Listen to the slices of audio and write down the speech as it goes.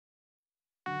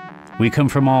We come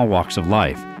from all walks of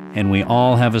life, and we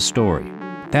all have a story.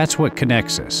 That's what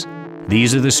connects us.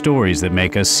 These are the stories that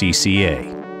make us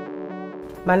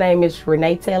CCA. My name is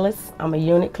Renee Tellis. I'm a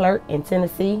unit clerk in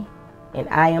Tennessee, and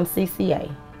I am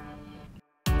CCA.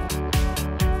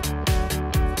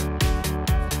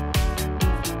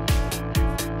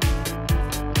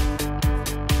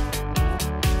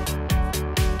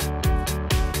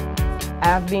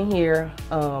 I've been here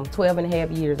 12 and a half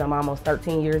years. I'm almost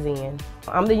 13 years in.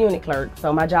 I'm the unit clerk,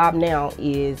 so my job now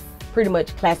is pretty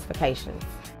much classifications.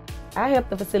 I help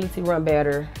the facility run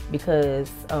better because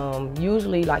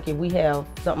usually, like if we have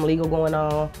something legal going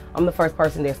on, I'm the first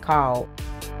person that's called.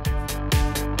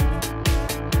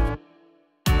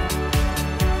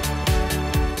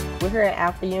 We're here at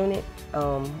Alpha Unit,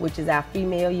 which is our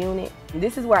female unit.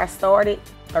 This is where I started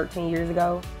 13 years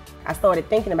ago. I started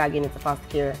thinking about getting into foster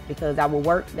care because I would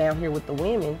work down here with the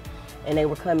women, and they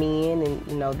would come in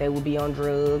and they would be on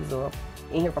drugs or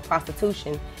in here for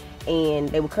prostitution, and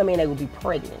they would come in, they would be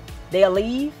pregnant. They'll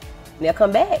leave and they'll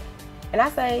come back, and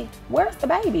I say, where's the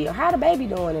baby, or how the baby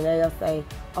doing? And they'll say,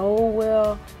 oh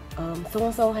well,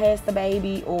 so-and-so has the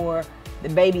baby, or the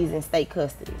baby's in state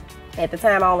custody. At the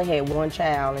time I only had one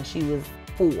child and she was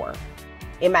 4.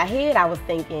 In my head I was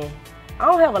thinking, I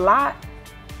don't have a lot,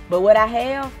 but what I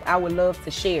have, I would love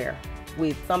to share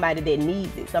with somebody that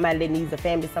needs it, somebody that needs a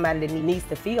family, somebody that needs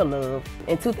to feel love.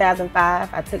 In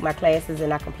 2005, I took my classes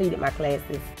and I completed my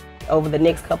classes. Over the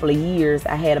next couple of years,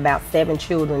 I had about 7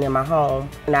 children in my home,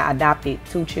 and I adopted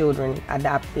 2 children. I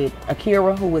adopted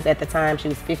Akira, who was at the time, she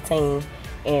was 15,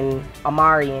 and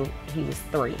Amarian, he was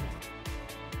 3.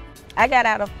 I got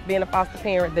out of being a foster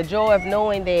parent the joy of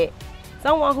knowing that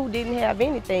someone who didn't have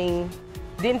anything,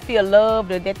 didn't feel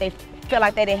loved, or that they felt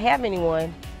like they didn't have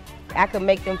anyone, I could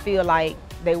make them feel like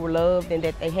they were loved and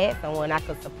that they had someone. I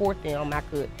could support them. I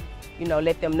could,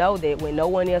 let them know that when no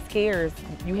one else cares,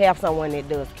 you have someone that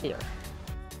does care.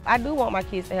 I do want my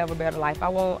kids to have a better life. I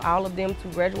want all of them to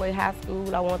graduate high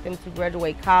school. I want them to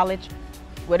graduate college.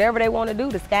 Whatever they want to do,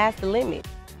 the sky's the limit.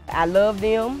 I love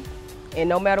them, and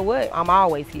no matter what, I'm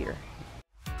always here.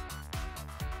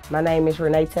 My name is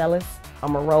Renee Tellis.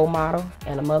 I'm a role model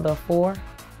and a mother of 4.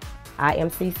 I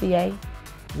am CCA.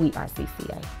 We are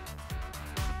CCA.